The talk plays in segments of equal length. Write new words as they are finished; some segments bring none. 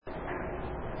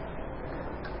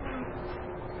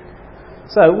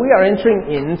So we are entering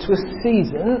into a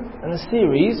season and a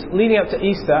series leading up to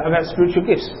Easter about spiritual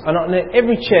gifts. And on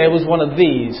every chair was one of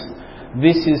these.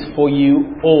 This is for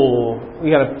you all.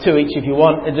 You can have two each if you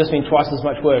want. It just means twice as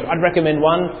much work. I'd recommend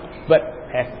one,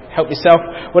 but help yourself,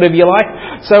 whatever you like.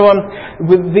 So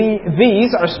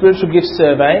these are a spiritual gift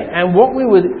survey, and what we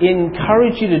would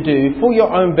encourage you to do for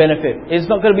your own benefit is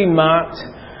not going to be marked.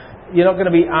 You're not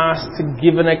going to be asked to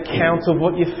give an account of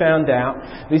what you found out.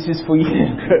 This is for you.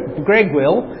 Greg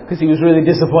will, because he was really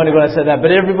disappointed when I said that.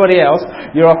 But everybody else,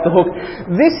 you're off the hook.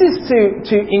 This is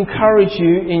to encourage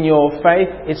you in your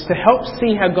faith. It's to help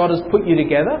see how God has put you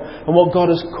together and what God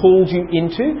has called you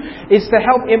into. It's to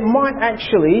help. It might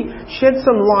actually shed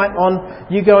some light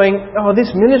on you going, oh,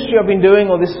 this ministry I've been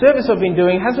doing or this service I've been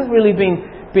doing hasn't really been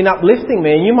uplifting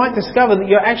me. And you might discover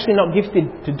that you're actually not gifted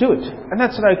to do it. And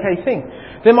that's an okay thing.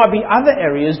 There might be other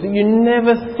areas that you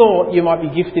never thought you might be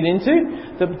gifted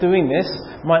into, that doing this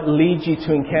might lead you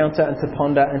to encounter and to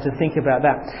ponder and to think about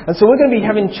that. And so we're going to be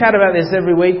having chat about this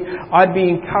every week. I'd be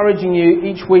encouraging you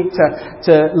each week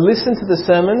to listen to the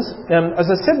sermons. As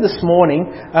I said this morning,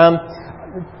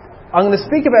 I'm going to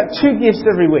speak about two gifts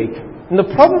every week. And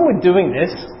the problem with doing this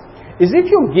is if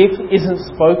your gift isn't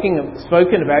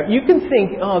spoken about, you can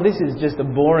think, oh, this is just a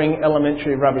boring,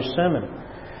 elementary, rubbish sermon.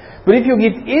 But if your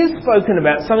gift is spoken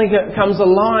about, something that comes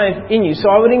alive in you.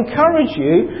 So I would encourage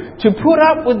you to put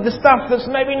up with the stuff that's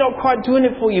maybe not quite doing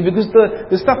it for you, because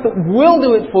the stuff that will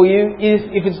do it for you,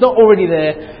 if it's not already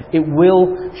there, it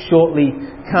will shortly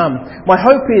come. My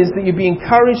hope is that you'll be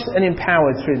encouraged and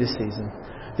empowered through this season.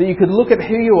 That you could look at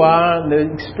who you are and the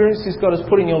experiences God has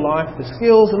put in your life, the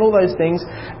skills and all those things,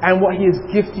 and what He has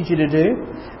gifted you to do,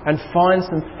 and find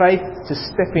some faith to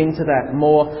step into that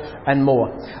more and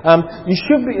more. You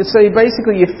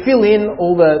fill in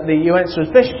all you answer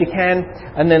as best you can,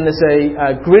 and then there's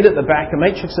a grid at the back, a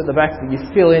matrix at the back that you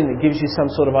fill in that gives you some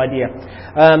sort of idea.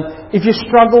 If you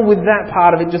struggle with that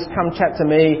part of it, just come chat to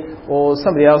me or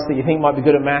somebody else that you think might be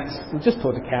good at maths. Just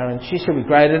talk to Karen, she'll be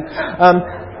graded.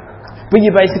 But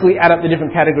you basically add up the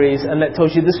different categories, and that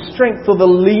tells you the strength or the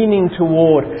leaning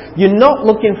toward. You're not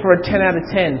looking for a 10 out of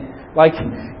 10. Like,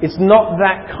 it's not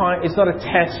a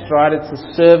test, right? It's a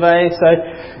survey. So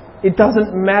it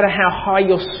doesn't matter how high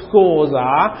your scores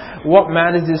are. What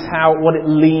matters is what it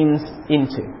leans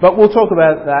into. But we'll talk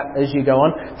about that as you go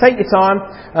on. Take your time.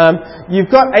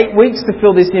 You've got 8 weeks to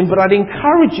fill this in, but I'd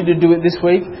encourage you to do it this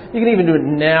week. You can even do it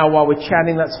now while we're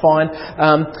chatting, that's fine.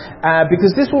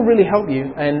 Because this will really help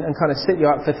you and kind of set you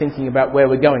up for thinking about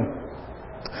where we're going.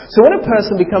 So when a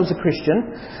person becomes a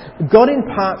Christian, God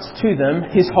imparts to them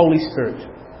His Holy Spirit.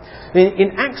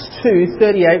 In Acts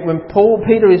 2:38, when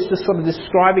Peter is just sort of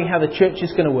describing how the church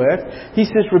is going to work, he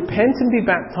says, "Repent and be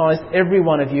baptized, every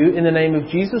one of you, in the name of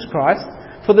Jesus Christ,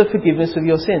 for the forgiveness of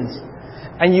your sins.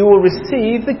 And you will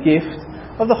receive the gift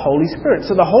of the Holy Spirit."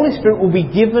 So the Holy Spirit will be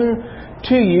given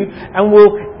to you and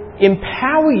will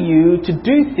empower you to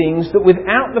do things that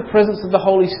without the presence of the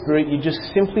Holy Spirit you just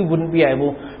simply wouldn't be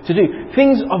able to do.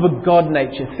 Things of a God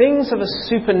nature, things of a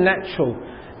supernatural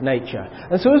nature.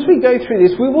 And so as we go through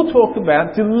this, we will talk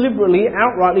about deliberately,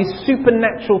 outrightly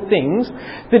supernatural things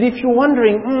that if you're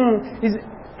wondering,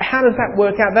 how does that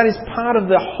work out? That is part of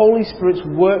the Holy Spirit's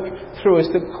work through us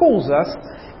that calls us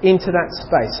into that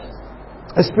space.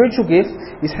 A spiritual gift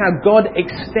is how God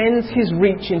extends His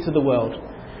reach into the world.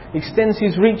 Extends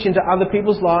His reach into other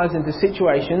people's lives, into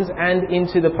situations, and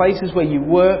into the places where you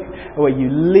work, where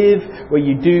you live, where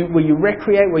you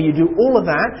recreate, where you do all of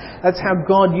that. That's how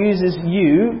God uses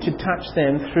you to touch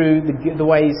them through the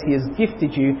ways He has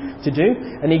gifted you to do.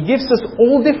 And He gifts us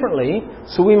all differently,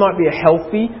 so we might be a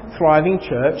healthy, thriving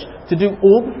church to do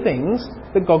all the things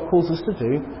that God calls us to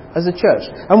do as a church.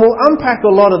 And we'll unpack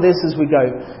a lot of this as we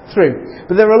go through.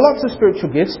 But there are lots of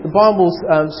spiritual gifts. The Bible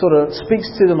sort of speaks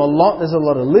to them a lot. There's a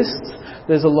lot of lists.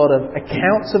 There's a lot of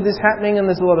accounts of this happening, and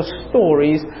there's a lot of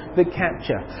stories that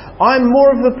capture. I'm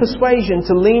more of the persuasion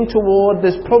to lean toward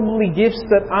there's probably gifts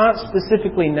that aren't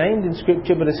specifically named in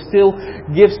Scripture, but are still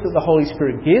gifts that the Holy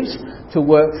Spirit gives to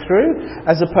work through,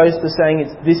 as opposed to saying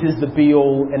this is the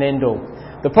be-all and end-all.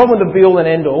 The problem with the be-all and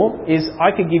end-all is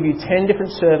I could give you 10 different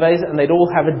surveys and they'd all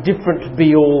have a different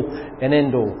be-all and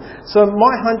end-all. So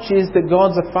my hunch is that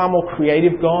God's a far more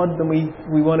creative God than we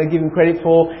want to give Him credit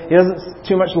for. He doesn't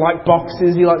too much like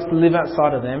boxes. He likes to live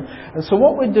outside of them. And so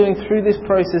what we're doing through this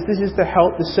process, this is to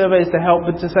help, the survey is to help,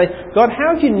 but to say, God,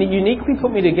 how have you uniquely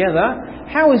put me together?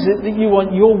 How is it that you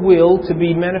want your will to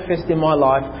be manifest in my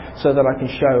life so that I can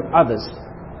show others?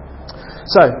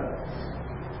 So,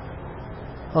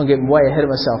 I'm getting way ahead of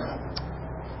myself.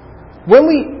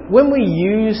 When we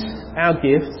use our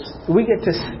gifts we get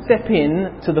to step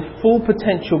in to the full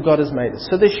potential God has made us.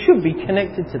 So there should be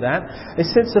connected to that a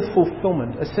sense of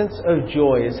fulfillment, a sense of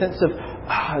joy, a sense of,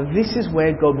 this is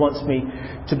where God wants me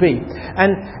to be.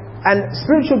 And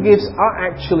spiritual gifts are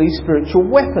actually spiritual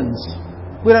weapons.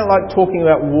 We don't like talking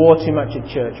about war too much at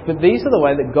church, but these are the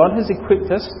way that God has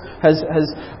equipped us, has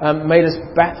made us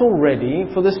battle ready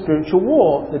for the spiritual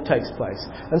war that takes place.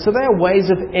 And so they are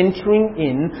ways of entering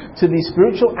in to the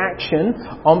spiritual action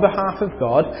on behalf of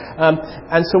God.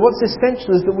 And so what's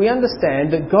essential is that we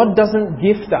understand that God doesn't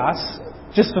gift us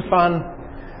just for fun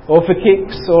or for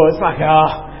kicks, or it's like,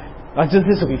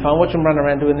 this will be fun, watch them run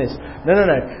around doing this. No.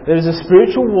 There is a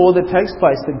spiritual war that takes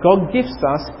place that God gifts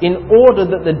us in order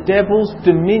that the devil's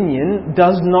dominion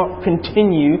does not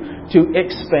continue to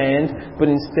expand, but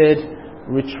instead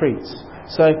retreats.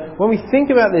 So when we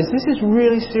think about this is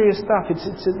really serious stuff. It's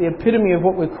the epitome of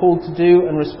what we're called to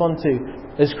do and respond to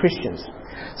as Christians.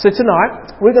 So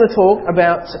tonight, we're going to talk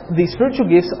about the spiritual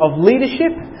gifts of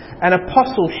leadership and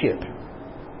apostleship.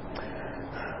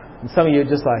 And some of you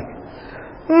are just like,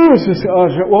 sorry.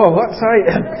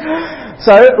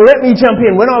 So let me jump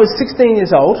in. When I was 16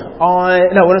 years old, I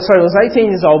was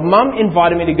 18 years old, Mum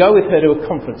invited me to go with her to a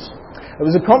conference. It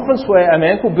was a conference where a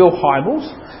man called Bill Hybels,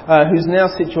 whose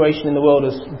now situation in the world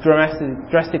has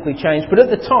drastically changed, but at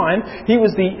the time he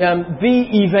was the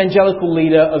evangelical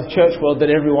leader of church world that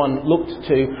everyone looked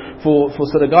to for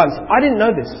sort of guidance. I didn't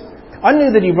know this. I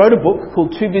knew that he wrote a book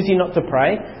called Too Busy Not to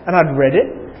Pray, and I'd read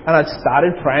it. And I'd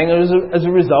started praying as a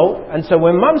result. And so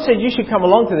when Mum said, you should come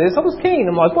along to this, I was keen.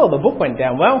 I'm like, well, the book went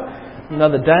down well.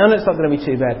 Another day on it's not going to be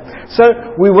too bad.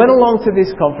 So we went along to this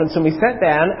conference and we sat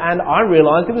down and I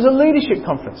realised it was a leadership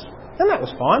conference. And that was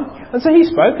fine. And so he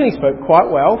spoke quite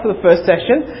well for the first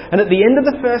session. And at the end of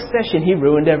the first session, he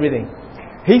ruined everything.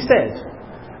 He said,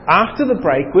 after the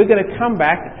break, we're going to come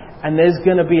back and there's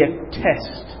going to be a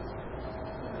test.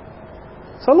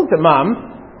 So I looked at Mum.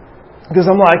 Because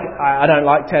I'm like, I don't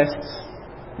like tests,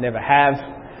 never have,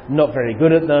 not very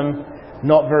good at them,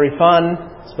 not very fun.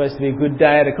 It's supposed to be a good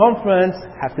day at a conference,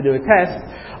 have to do a test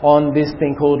on this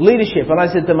thing called leadership. And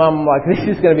I said to Mum, this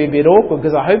is going to be a bit awkward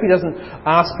because I hope he doesn't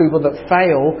ask people that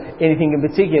fail anything in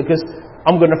particular because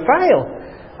I'm going to fail.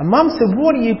 And Mum said,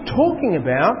 what are you talking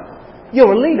about?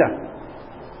 You're a leader.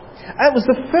 And it was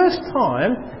the first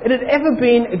time it had ever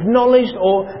been acknowledged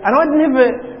and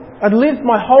I'd lived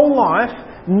my whole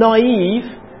life naive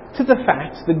to the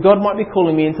fact that God might be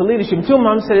calling me into leadership until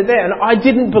Mum said it there, and I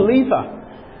didn't believe her.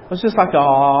 I was just like,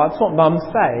 that's what mums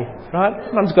say, right?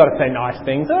 Mum's got to say nice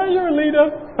things. Oh, you're a leader.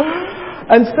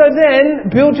 And so then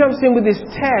Bill jumps in with this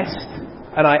test,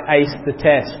 and I aced the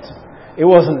test. It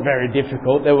wasn't very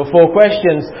difficult. There were 4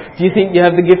 questions. Do you think you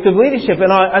have the gift of leadership? And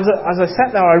as I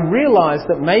sat there, I realised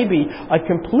that maybe I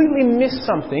completely missed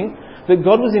something that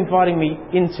God was inviting me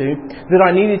into, that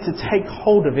I needed to take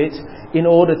hold of it in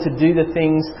order to do the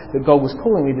things that God was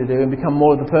calling me to do and become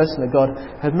more of the person that God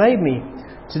had made me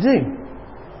to do.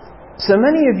 So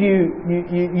many of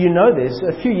you know this.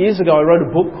 A few years ago I wrote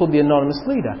a book called The Anonymous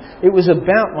Leader. It was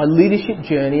about my leadership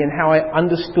journey and how I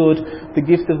understood the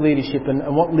gift of leadership and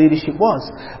what leadership was.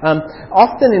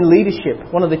 Often in leadership,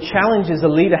 one of the challenges a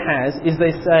leader has is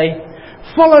they say,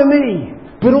 follow me,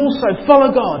 but also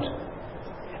follow God.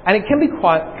 And it can be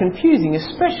quite confusing,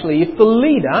 especially if the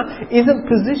leader isn't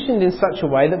positioned in such a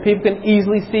way that people can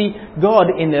easily see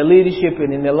God in their leadership and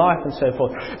in their life and so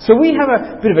forth. So we have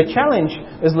a bit of a challenge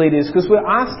as leaders because we're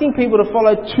asking people to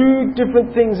follow 2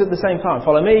 different things at the same time.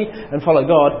 Follow me and follow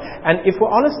God. And if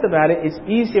we're honest about it, it's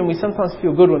easier and we sometimes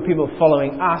feel good when people are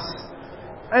following us.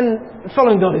 And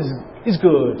following God is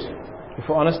good, if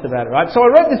we're honest about it, right? So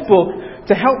I wrote this book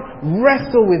to help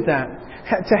wrestle with that.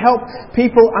 To help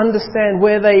people understand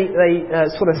where they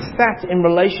sort of sat in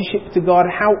relationship to God,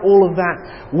 how all of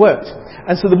that worked.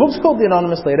 And so the book's called The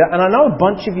Anonymous Leader, and I know a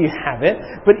bunch of you have it,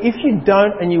 but if you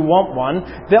don't and you want one,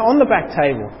 they're on the back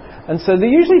table. And so they're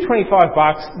usually $25.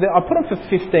 I put them for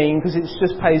 $15 because it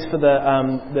just pays for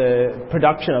the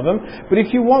production of them. But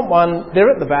if you want one,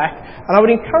 they're at the back, and I would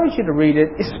encourage you to read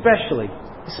it, especially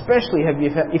if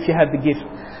you have the gift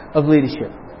of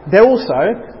leadership. They're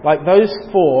also, like those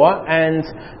 4 and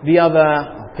the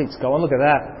other... Pete's going, look at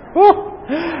that.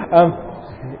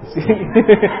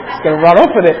 It's going to run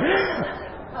off with it.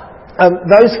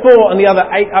 Those 4 and the other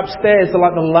 8 upstairs are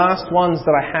like the last ones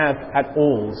that I have at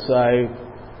all. So,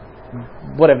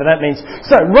 whatever that means.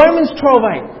 So, Romans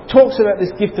 12:8 talks about this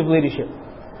gift of leadership.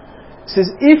 It says,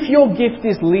 if your gift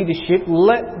is leadership,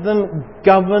 let them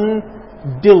govern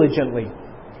diligently.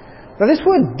 Now this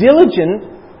word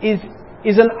diligent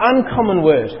is an uncommon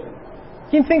word.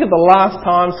 You can think of the last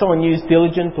time someone used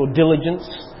diligent or diligence.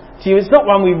 to you. It's not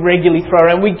one we regularly throw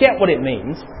around. We get what it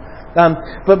means.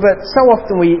 But so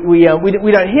often we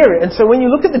don't hear it. And so when you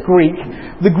look at the Greek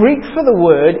for the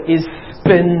word is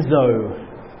spenzo.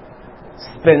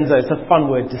 Spenzo, it's a fun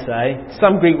word to say.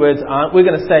 Some Greek words aren't. We're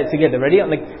going to say it together. Ready?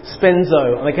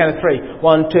 Spenzo. On the count of 3.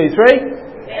 1, 2, 3.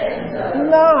 Spenzo.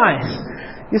 Nice.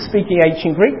 You're speaking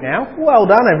ancient Greek now. Well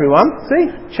done, everyone.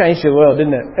 See? Changed the world,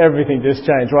 didn't it? Everything just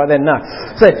changed right then. No.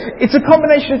 So, it's a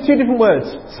combination of two different words.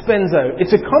 Spenzo.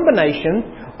 It's a combination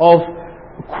of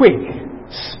quick,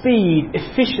 speed,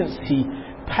 efficiency,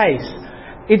 pace.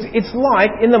 It's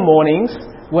like in the mornings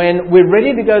when we're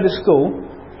ready to go to school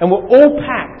and we're all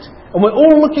packed and we're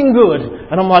all looking good,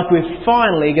 and I'm like, we're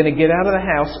finally going to get out of the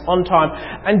house on time.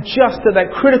 And just at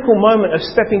that critical moment of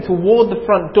stepping toward the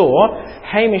front door,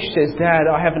 Hamish says, Dad,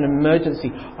 I have an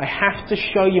emergency. I have to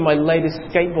show you my latest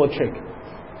skateboard trick.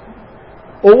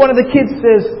 Or one of the kids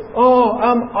says,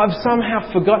 I've somehow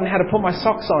forgotten how to put my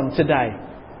socks on today,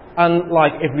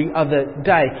 unlike every other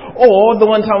day. Or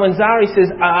the one time when Zari says,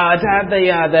 Dad,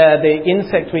 the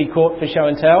insect we caught for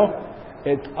show and tell,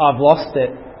 I've lost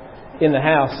it in the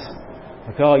house.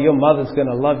 Like, your mother's going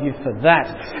to love you for that.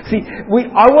 See,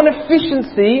 I want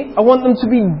efficiency. I want them to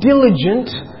be diligent,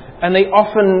 and they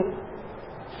often,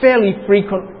 fairly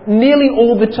frequent, nearly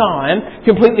all the time,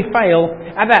 completely fail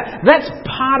at that. That's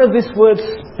part of this word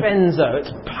spenzo.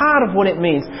 It's part of what it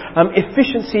means.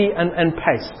 Efficiency and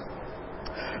pace.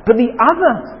 But the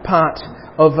other part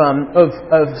of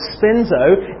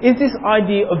spenzo is this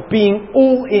idea of being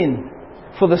all in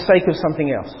for the sake of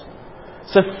something else.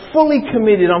 So fully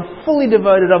committed, I'm fully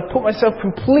devoted, I've put myself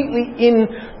completely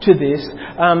into this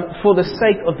for the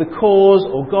sake of the cause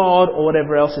or God or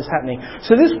whatever else is happening.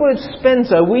 So this word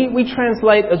spenzo, we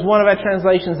translate as one of our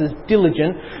translations as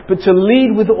diligent, but to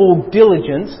lead with all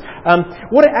diligence,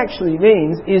 what it actually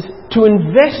means is to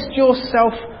invest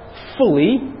yourself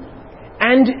fully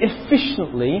and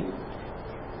efficiently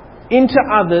into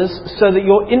others so that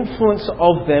your influence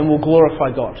of them will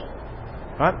glorify God.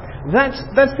 Right?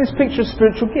 That's this picture of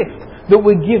spiritual gift that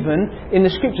we're given in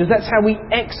the Scriptures. That's how we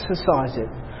exercise it.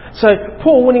 So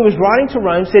Paul, when he was writing to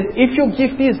Rome, said, if your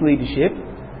gift is leadership,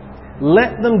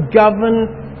 let them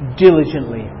govern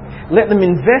diligently. Let them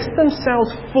invest themselves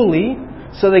fully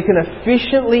so they can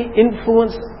efficiently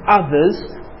influence others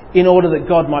in order that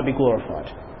God might be glorified.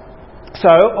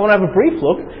 So I want to have a brief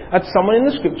look at someone in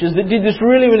the Scriptures that did this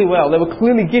really, really well. They were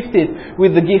clearly gifted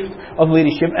with the gift of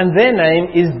leadership, and their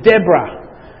name is Deborah.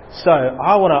 So,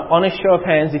 I want an honest show of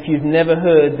hands if you've never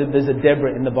heard that there's a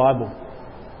Deborah in the Bible.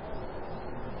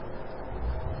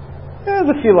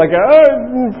 There's a few like,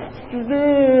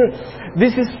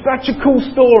 this is such a cool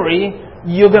story,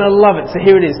 you're going to love it. So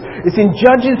here it is. It's in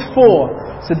Judges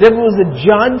 4. So Deborah was a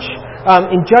judge.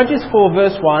 In Judges 4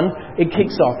 verse 1, it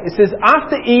kicks off. It says,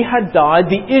 after Ehud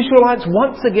died, the Israelites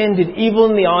once again did evil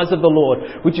in the eyes of the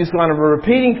Lord, which is kind of a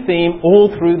repeating theme all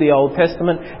through the Old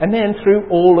Testament and then through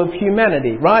all of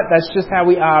humanity, right? That's just how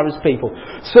we are as people.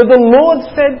 So the Lord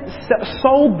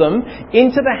sold them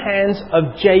into the hands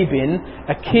of Jabin,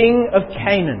 a king of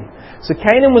Canaan. So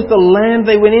Canaan was the land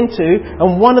they went into,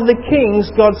 and one of the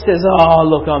kings, God says,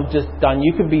 look, I'm just done.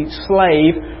 You can be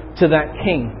slave to that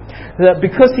king. That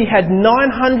because he had 900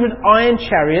 iron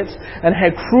chariots and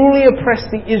had cruelly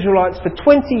oppressed the Israelites for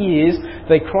 20 years,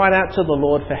 they cried out to the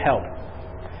Lord for help.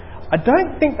 I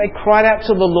don't think they cried out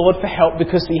to the Lord for help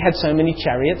because he had so many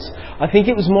chariots. I think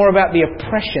it was more about the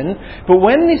oppression. But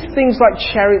when these things like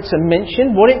chariots are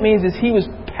mentioned, what it means is he was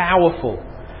powerful.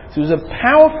 So he was a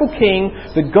powerful king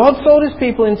that God sold his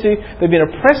people into. They've been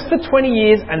oppressed for 20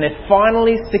 years and they're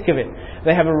finally sick of it.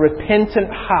 They have a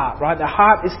repentant heart, right? Their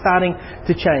heart is starting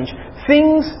to change.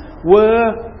 Things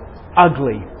were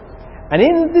ugly. And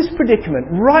in this predicament,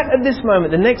 right at this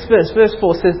moment, the next verse, verse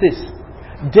 4 says this.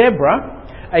 Deborah,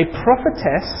 a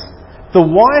prophetess, the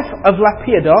wife of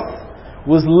Lapidoth,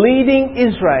 was leading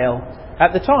Israel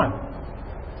at the time.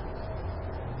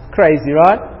 Crazy,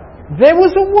 right? There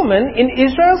was a woman in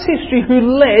Israel's history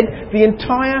who led the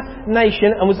entire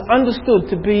nation and was understood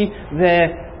to be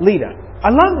their leader. I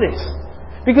love this.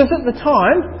 Because at the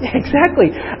time,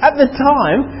 exactly, at the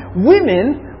time,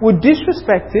 women were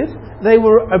disrespected, they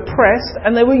were oppressed,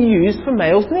 and they were used for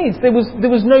males' needs. There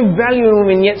was no value in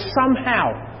women, yet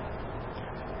somehow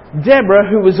Deborah,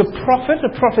 who was a prophet,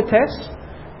 a prophetess,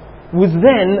 was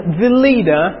then the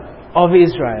leader of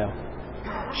Israel.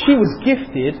 She was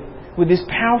gifted with this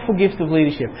powerful gift of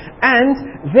leadership. And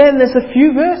then there's a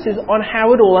few verses on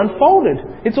how it all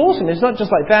unfolded. It's awesome. It's not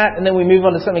just like that and then we move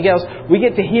on to something else. We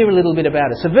get to hear a little bit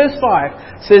about it. So verse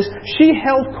 5 says, she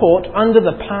held court under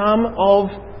the palm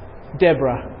of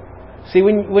Deborah. See,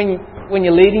 when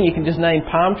you're leading, you can just name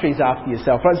palm trees after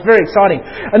yourself. Right? It's very exciting.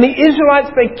 And the Israelites,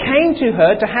 they came to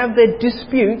her to have their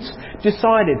disputes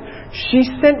decided. She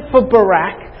sent for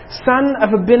Barak, son of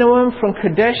Abinoam from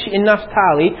Kadesh in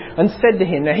Naphtali, and said to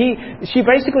him. Now she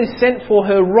basically sent for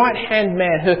her right-hand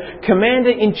man, her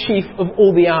commander-in-chief of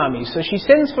all the armies. So she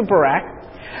sends for Barak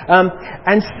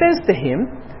and says to him,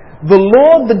 "The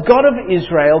Lord, the God of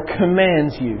Israel,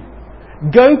 commands you.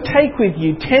 Go take with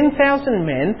you 10,000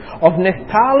 men of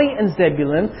Naphtali and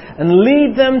Zebulun and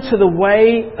lead the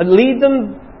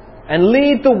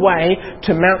way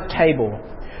to Mount Tabor.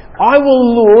 I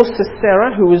will lure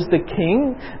Sisera, who is the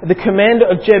king, the commander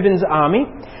of Jabin's army,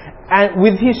 and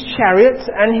with his chariots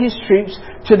and his troops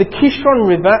to the Kishon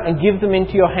River and give them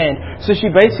into your hand." So she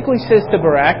basically says to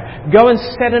Barak, "Go and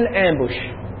set an ambush.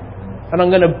 And I'm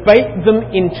going to bait them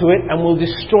into it and we'll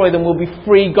destroy them. We'll be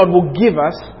free. God will give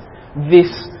us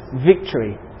this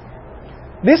victory."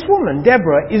 This woman,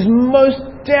 Deborah, is most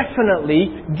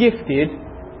definitely gifted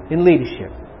in leadership.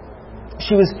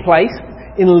 She was placed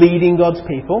in leading God's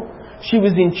people. She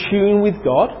was in tune with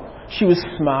God. She was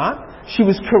smart. She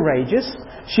was courageous.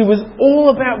 She was all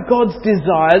about God's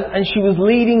desires and she was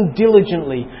leading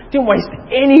diligently. Didn't waste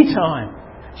any time.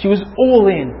 She was all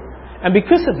in. And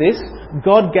because of this,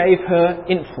 God gave her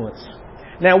influence.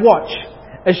 Now watch,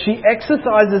 as she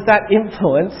exercises that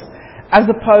influence as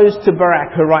opposed to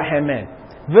Barak, her right-hand man.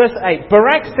 Verse 8,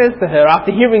 Barak says to her,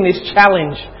 after hearing this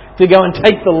challenge to go and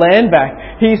take the land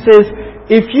back, he says,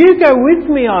 "If you go with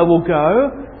me, I will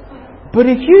go. But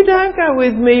if you don't go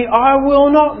with me, I will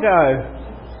not go."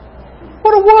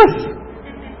 What a wuss!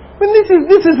 I mean,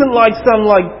 this isn't like some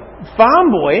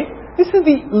farm boy. This is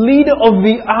the leader of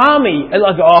the army. And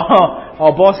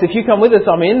oh, boss, if you come with us,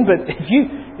 I'm in. But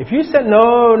if you said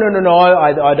no,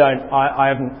 I don't.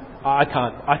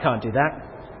 I can't do that.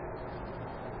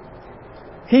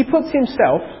 He puts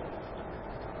himself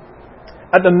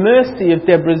at the mercy of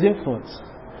Deborah's influence.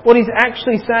 What he's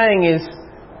actually saying is,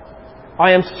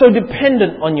 I am so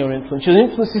dependent on your influence. Your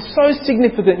influence is so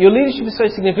significant. Your leadership is so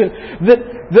significant that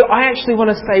I actually want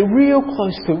to stay real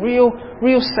close to it,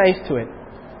 real safe to it.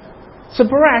 So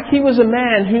Barak, he was a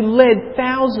man who led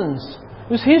thousands.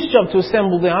 It was his job to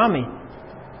assemble the army.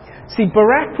 See,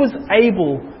 Barak was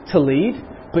able to lead,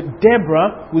 but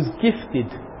Deborah was gifted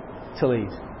to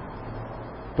lead.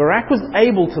 Barak was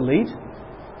able to lead,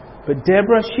 but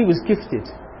Deborah, she was gifted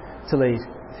to lead.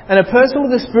 And a person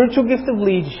with a spiritual gift of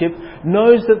leadership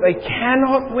knows that they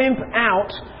cannot wimp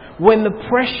out when the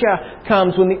pressure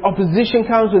comes, when the opposition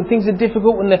comes, when things are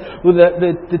difficult, when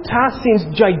the task seems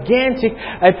gigantic.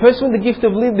 A person with the gift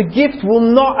of leadership, the gift will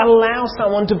not allow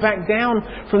someone to back down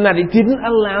from that. It didn't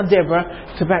allow Deborah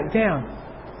to back down.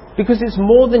 Because it's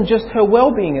more than just her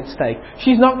well-being at stake.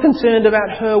 She's not concerned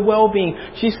about her well-being.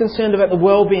 She's concerned about the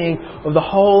well-being of the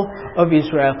whole of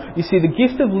Israel. You see, the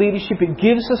gift of leadership, it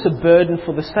gives us a burden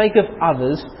for the sake of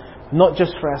others, not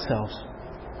just for ourselves.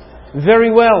 Very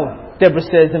well, Deborah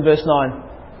says in verse 9.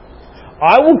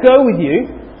 I will go with you,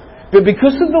 but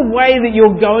because of the way that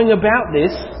you're going about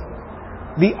this,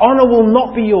 the honour will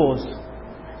not be yours.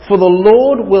 For the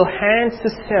Lord will hand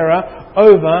Sisera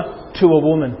over to a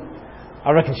woman.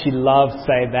 I reckon she loved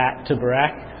saying that to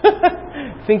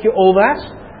Barak. Think you're all that?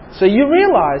 So you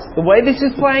realise the way this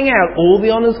is playing out, all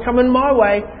the honour's coming my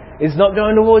way, is not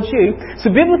going towards you. So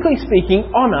biblically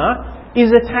speaking, honour is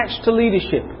attached to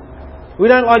leadership. We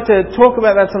don't like to talk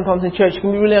about that sometimes in church. It can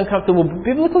be really uncomfortable. But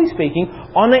biblically speaking,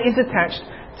 honour is attached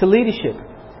to leadership.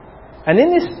 And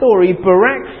in this story,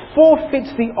 Barak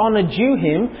forfeits the honour due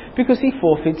him because he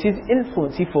forfeits his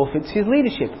influence. He forfeits his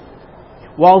leadership.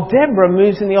 While Deborah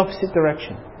moves in the opposite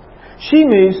direction. She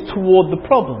moves toward the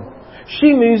problem.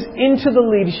 She moves into the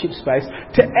leadership space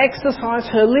to exercise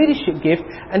her leadership gift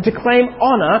and to claim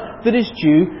honour that is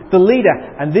due the leader.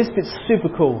 And this bit's super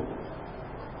cool.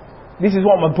 This is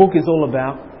what my book is all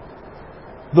about.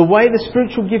 The way the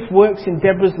spiritual gift works in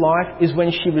Deborah's life is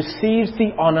when she receives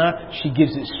the honour, she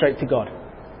gives it straight to God.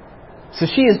 So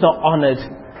she is not honoured,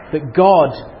 but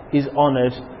God is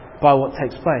honoured by what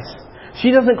takes place.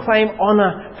 She doesn't claim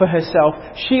honour for herself.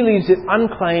 She leaves it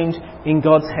unclaimed in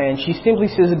God's hands. She simply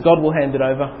says that God will hand it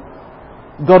over.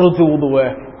 God will do all the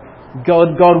work.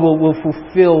 God will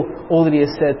fulfill all that He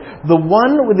has said. The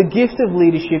one with the gift of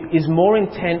leadership is more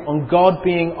intent on God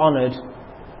being honoured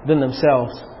than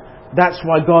themselves. That's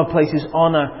why God places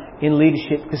honour in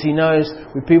leadership, because He knows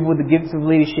with people with the gift of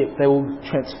leadership, they will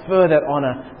transfer that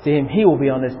honour to Him. He will be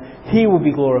honoured. He will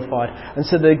be glorified. And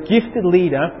so the gifted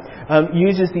leader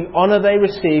uses the honour they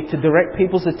receive to direct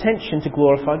people's attention to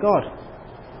glorify God.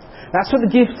 That's what the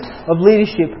gift of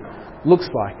leadership looks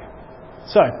like.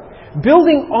 So,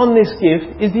 Building on this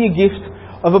gift is the gift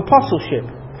of apostleship.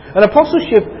 And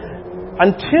apostleship,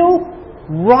 until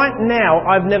right now,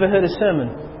 I've never heard a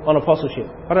sermon on apostleship.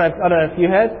 I don't know if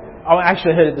you had. I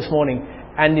actually heard it this morning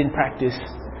and in practice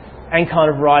and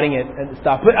kind of writing it and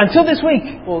stuff. But until this week,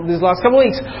 or these last couple of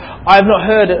weeks, I have not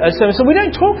heard a sermon. So we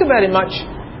don't talk about it much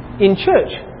in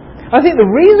church. I think the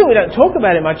reason we don't talk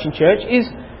about it much in church is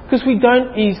because we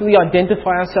don't easily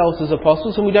identify ourselves as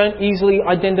apostles, and we don't easily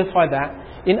identify that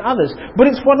in others. But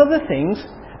it's one of the things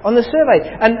on the survey.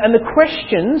 And the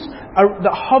questions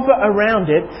that hover around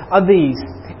it are these.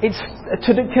 It's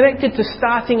connected to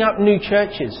starting up new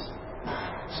churches.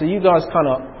 So you guys kind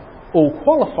of all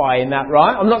qualify in that,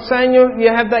 right? I'm not saying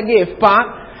you have that gift, but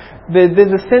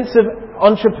there's a sense of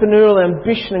entrepreneurial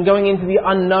ambition and going into the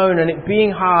unknown and it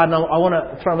being hard, and I want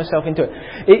to throw myself into it.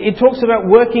 It talks about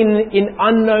working in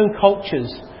unknown cultures.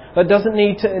 That doesn't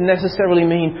need to necessarily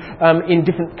mean in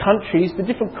different countries, but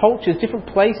different cultures, different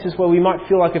places where we might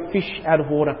feel like a fish out of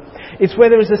water. It's where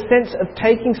there is a sense of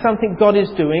taking something God is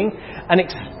doing and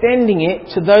extending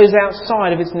it to those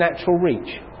outside of its natural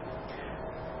reach.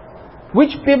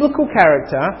 Which biblical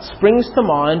character springs to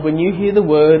mind when you hear the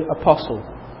word apostle?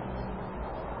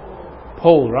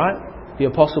 Paul, right? The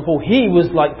Apostle Paul. He was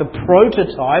like the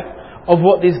prototype of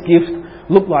what this gift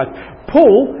looked like.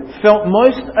 Paul felt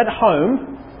most at home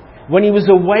when he was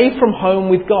away from home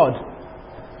with God.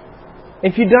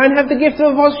 If you don't have the gift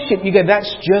of apostleship, you go,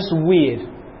 that's just weird.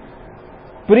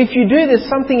 But if you do, there's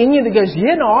something in you that goes,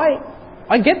 yeah, no,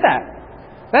 I get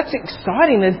that. That's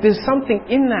exciting. There's something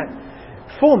in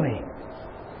that for me.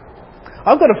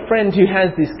 I've got a friend who has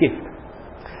this gift.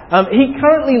 He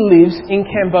currently lives in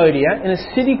Cambodia in a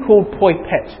city called Poi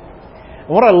Phet.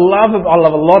 And what I love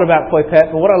a lot about Poi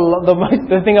Phet, but what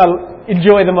the thing I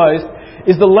enjoy the most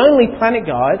is the Lonely Planet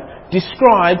Guide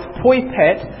described Poi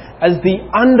Phet as the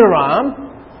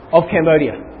underarm of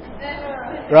Cambodia.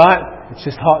 Right? It's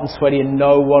just hot and sweaty and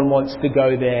no one wants to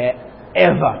go there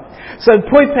ever. So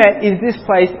Poi Phet is this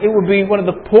place. It would be one of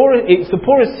the poorest. It's the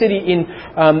poorest city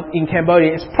in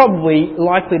Cambodia. It's probably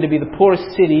likely to be the poorest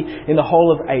city in the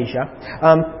whole of Asia.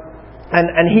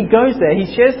 And he goes there.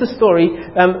 He shares the story.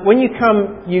 When you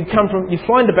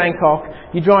fly into Bangkok.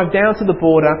 You drive down to the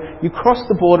border. You cross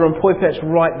the border, and Poi Phet's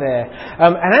right there.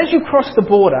 And as you cross the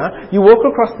border, you walk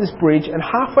across this bridge, and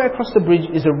halfway across the bridge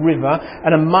is a river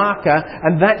and a marker,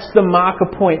 and that's the marker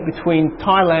point between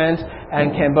Thailand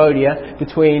and Cambodia,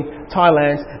 between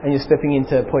Thailand and you're stepping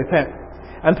into Poi Phet.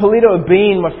 And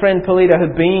my friend Polito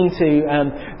had been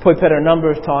to Poi Phet a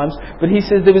number of times, but he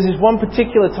says there was this one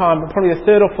particular time, probably the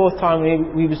third or fourth time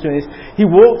we was doing this, he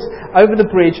walked over the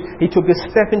bridge, he took a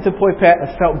step into Poi Phet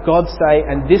and felt God say,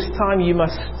 and this time you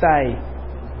must stay.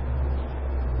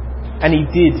 And he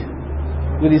did,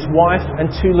 with his wife and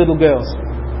 2 little girls.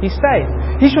 He stayed.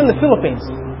 He's from the Philippines.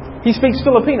 He speaks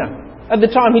Filipino. At the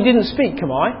time he didn't speak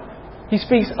Khmer. He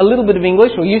speaks a little bit of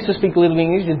English, or used to speak a little bit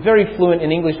of English. He's very fluent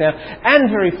in English now, and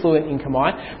very fluent in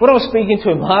Khmer. When I was speaking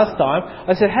to him last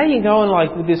time, I said, how are you going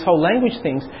with this whole language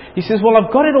things? He says, well, I've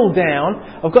got it all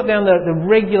down. I've got down the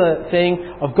regular thing.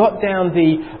 I've got down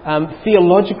the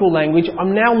theological language.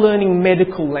 I'm now learning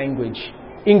medical language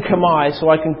in Khmer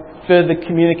so I can further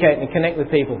communicate and connect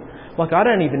with people. I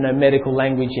don't even know medical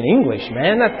language in English,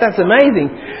 man. That's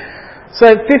amazing. So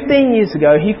 15 years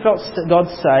ago, he felt God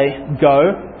say,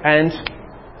 go. And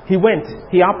he went.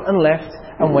 He up and left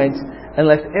and went and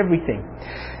left everything.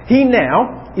 He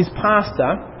now is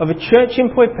pastor of a church in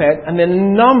Poi Phet, and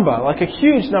then a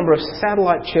huge number of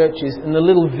satellite churches in the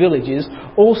little villages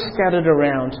all scattered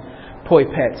around Poi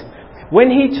Phet. When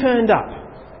he turned up,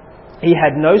 he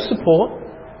had no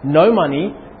support, no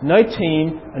money, no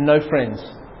team and no friends.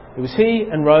 It was he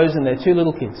and Rose and their 2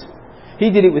 little kids.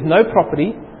 He did it with no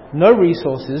property, no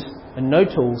resources and no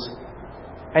tools.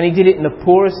 And he did it in the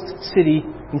poorest city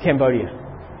in Cambodia.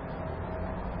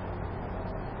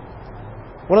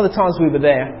 One of the times we were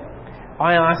there,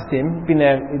 I asked him,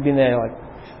 he'd been there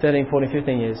like 13, 14,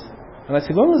 15 years. And I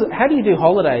said, how do you do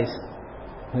holidays?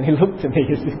 And he looked at me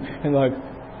and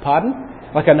pardon?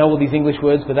 I know all these English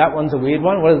words, but that one's a weird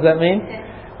one. What does that mean?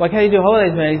 How do you do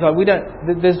holidays, man? He's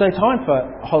there's no time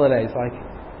for holidays.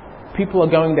 People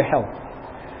are going to hell.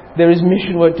 There is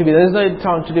mission work to be. There's no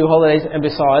time to do holidays, and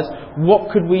besides,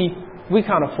 what could we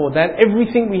can't afford that.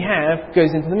 Everything we have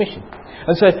goes into the mission.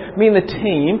 And so me and the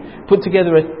team put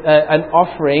together an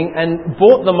offering and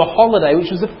bought them a holiday,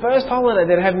 which was the first holiday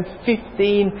they'd had in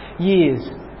 15 years.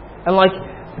 And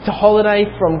to holiday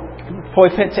from Poi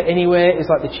Phet to anywhere is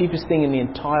the cheapest thing in the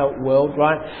entire world,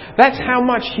 right? That's how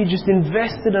much he just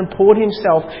invested and poured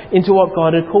himself into what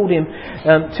God had called him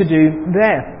to do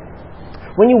there.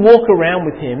 When you walk around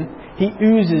with him, he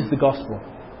oozes the gospel.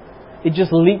 It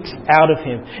just leaks out of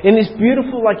him in this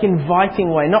beautiful, inviting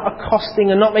way, not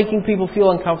accosting and not making people feel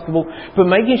uncomfortable, but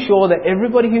making sure that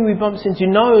everybody who he bumps into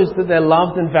knows that they're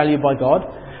loved and valued by God,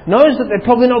 knows that they're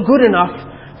probably not good enough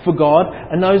for God,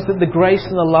 and knows that the grace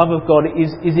and the love of God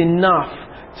is enough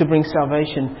to bring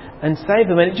salvation and save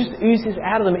them. And it just oozes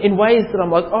out of them in ways that I'm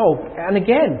like, oh, and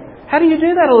again, how do you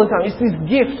do that all the time? It's this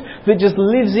gift that just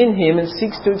lives in him and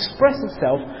seeks to express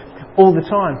itself all the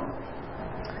time.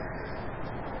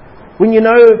 When you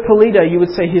know Polito, you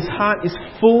would say his heart is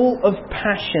full of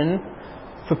passion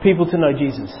for people to know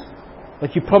Jesus.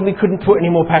 You probably couldn't put any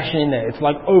more passion in there. It's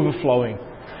overflowing.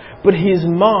 But his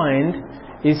mind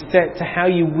is set to how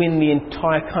you win the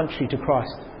entire country to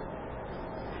Christ.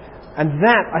 And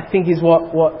that, I think, is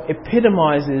what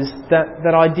epitomizes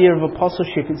that idea of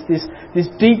apostleship. It's this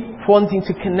deep wanting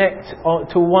to connect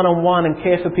to one-on-one and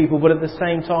care for people, but at the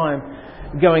same time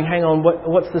going, hang on,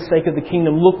 what's the sake of the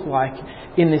kingdom look like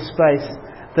in this space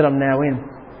that I'm now in?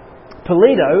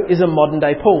 Polito is a modern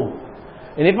day Paul.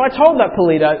 And if I told that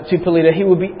to Polito, he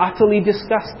would be utterly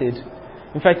disgusted.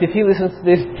 In fact, if he listens to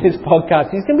this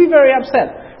podcast, he's going to be very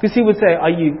upset. Because he would say,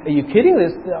 are you kidding?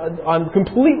 I'm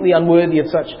completely unworthy of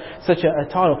such a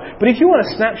title. But if you want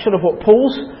a snapshot of what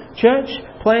Paul's church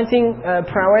planting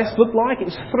prowess looked like,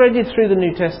 it's threaded through the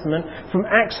New Testament from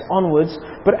Acts onwards.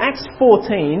 But Acts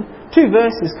 14, 2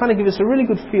 verses, kind of give us a really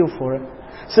good feel for it.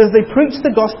 It says, they preached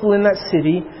the gospel in that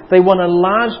city. They won a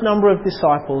large number of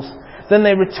disciples. Then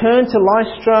they returned to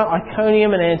Lystra,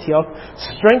 Iconium and Antioch,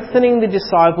 strengthening the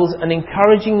disciples and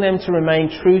encouraging them to remain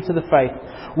true to the faith.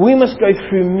 We must go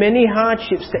through many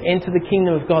hardships to enter the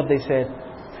kingdom of God, they said.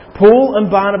 Paul and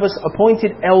Barnabas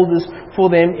appointed elders for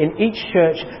them in each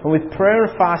church, and with prayer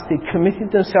and fasting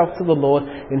committed themselves to the Lord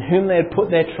in whom they had put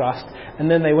their trust. And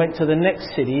then they went to the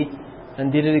next city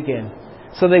and did it again.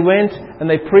 So they went and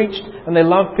they preached and they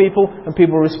loved people, and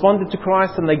people responded to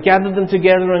Christ, and they gathered them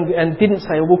together and didn't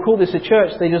say, we'll call this a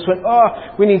church. They just went,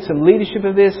 we need some leadership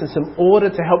of this and some order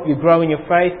to help you grow in your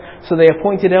faith. So they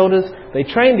appointed elders, they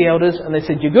trained the elders, and they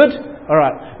said, you're good?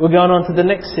 Alright, we're going on to the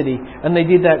next city. And they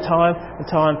did that time and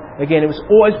time again. It was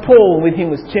always Paul, and with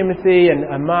him was Timothy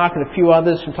and Mark and a few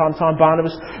others. From time to time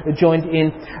Barnabas joined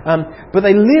in. But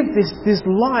they lived this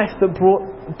life that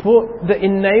that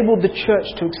enabled the church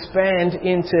to expand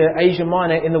into Asia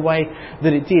Minor in the way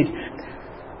that it did.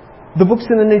 The books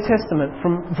in the New Testament,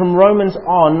 from Romans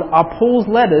on, are Paul's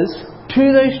letters to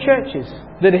those churches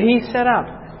that he set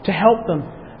up to help them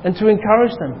and to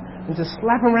encourage them and to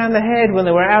slap them around the head when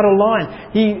they were out of line.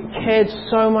 He cared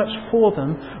so much for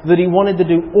them that he wanted to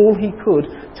do all he could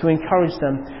to encourage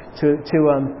them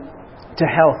to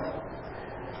health.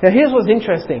 Now here's what's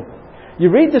interesting. You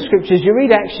read the scriptures, you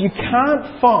read Acts, you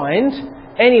can't find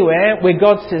anywhere where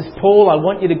God says, Paul, I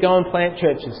want you to go and plant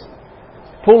churches.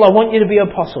 Paul, I want you to be an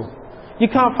apostle. You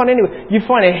can't find anywhere. You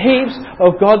find heaps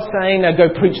of God saying, now go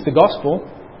preach the gospel.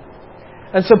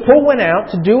 And so Paul went out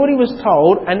to do what he was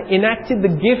told and enacted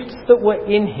the gifts that were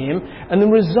in him, and the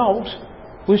result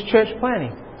was church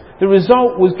planting. The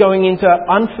result was going into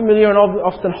unfamiliar and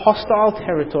often hostile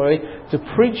territory to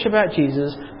preach about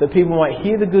Jesus, that people might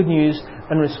hear the good news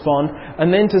and respond,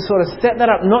 and then to sort of set that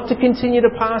up, not to continue to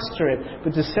pastor it,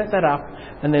 but to set that up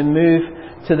and then move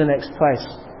to the next place.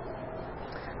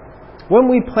 When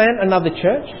we plant another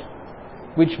church,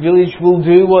 which Village will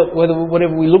do,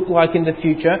 whatever we look like in the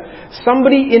future,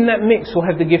 somebody in that mix will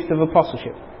have the gift of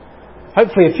apostleship.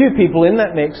 Hopefully a few people in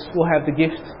that mix will have the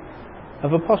gift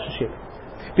of apostleship.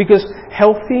 Because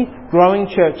healthy, growing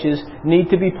churches need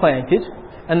to be planted,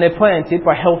 and they're planted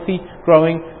by healthy,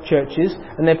 growing churches,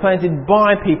 and they're planted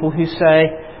by people who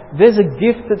say, there's a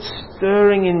gift that's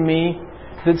stirring in me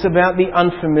that's about the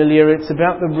unfamiliar, it's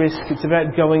about the risk, it's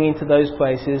about going into those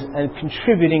places and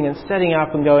contributing and setting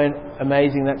up and going,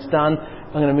 amazing, that's done,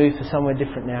 I'm going to move to somewhere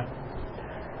different now.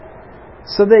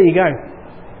 So there you go.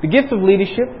 The gift of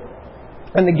leadership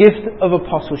and the gift of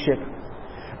apostleship.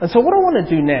 And so what I want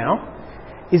to do now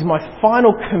is my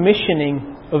final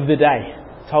commissioning of the day.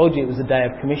 I told you it was a day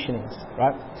of commissionings,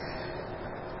 right?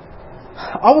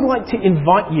 I would like to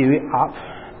invite you up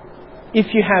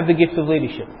if you have the gift of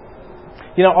leadership.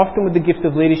 You know, often with the gift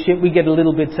of leadership, we get a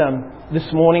little bit, this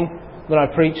morning when I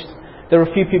preached, there are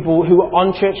a few people who are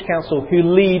on church council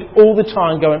who lead all the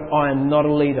time going, I am not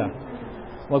a leader.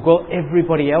 Like, well,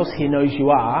 everybody else here knows you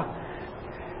are.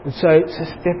 And so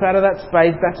step out of that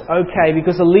space, that's okay,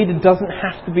 because a leader doesn't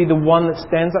have to be the one that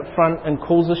stands up front and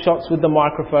calls the shots with the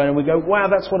microphone and we go, wow,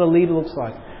 that's what a leader looks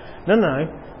like. No.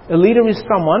 A leader is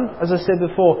someone, as I said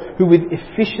before, who with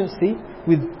efficiency,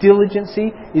 with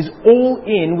diligency, is all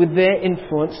in with their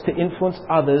influence to influence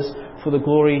others for the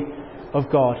glory of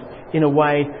God. in a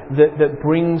way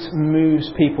that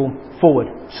moves people forward.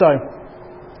 So,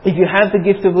 if you have the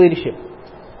gift of leadership,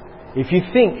 if you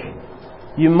think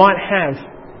you might have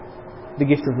the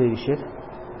gift of leadership,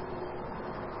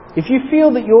 if you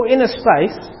feel that you're in a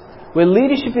space where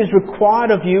leadership is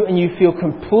required of you and you feel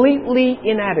completely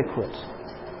inadequate,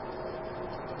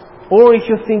 or if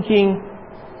you're thinking,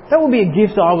 that would be a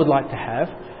gift I would like to have,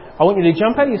 I want you to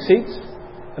jump out of your seats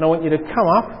and I want you to come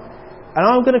up and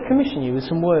I'm going to commission you with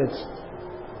some words.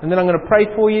 And then I'm going to pray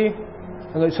for you.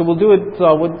 So we'll do it. So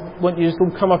I want you to just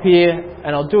come up here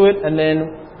and I'll do it, and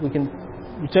then we can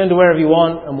return to wherever you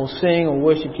want and we'll sing or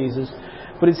worship Jesus.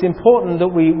 But it's important that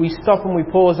we stop and we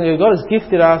pause and go, God has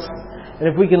gifted us, and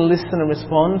if we can listen and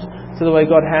respond to the way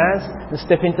God has and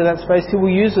step into that space, He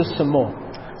will use us some more.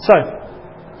 So,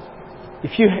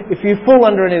 if you fall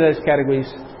under any of those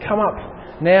categories, come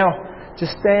up now.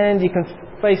 Just stand. You can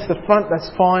face the front. That's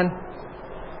fine.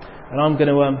 And I'm going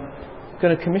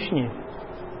to commission you.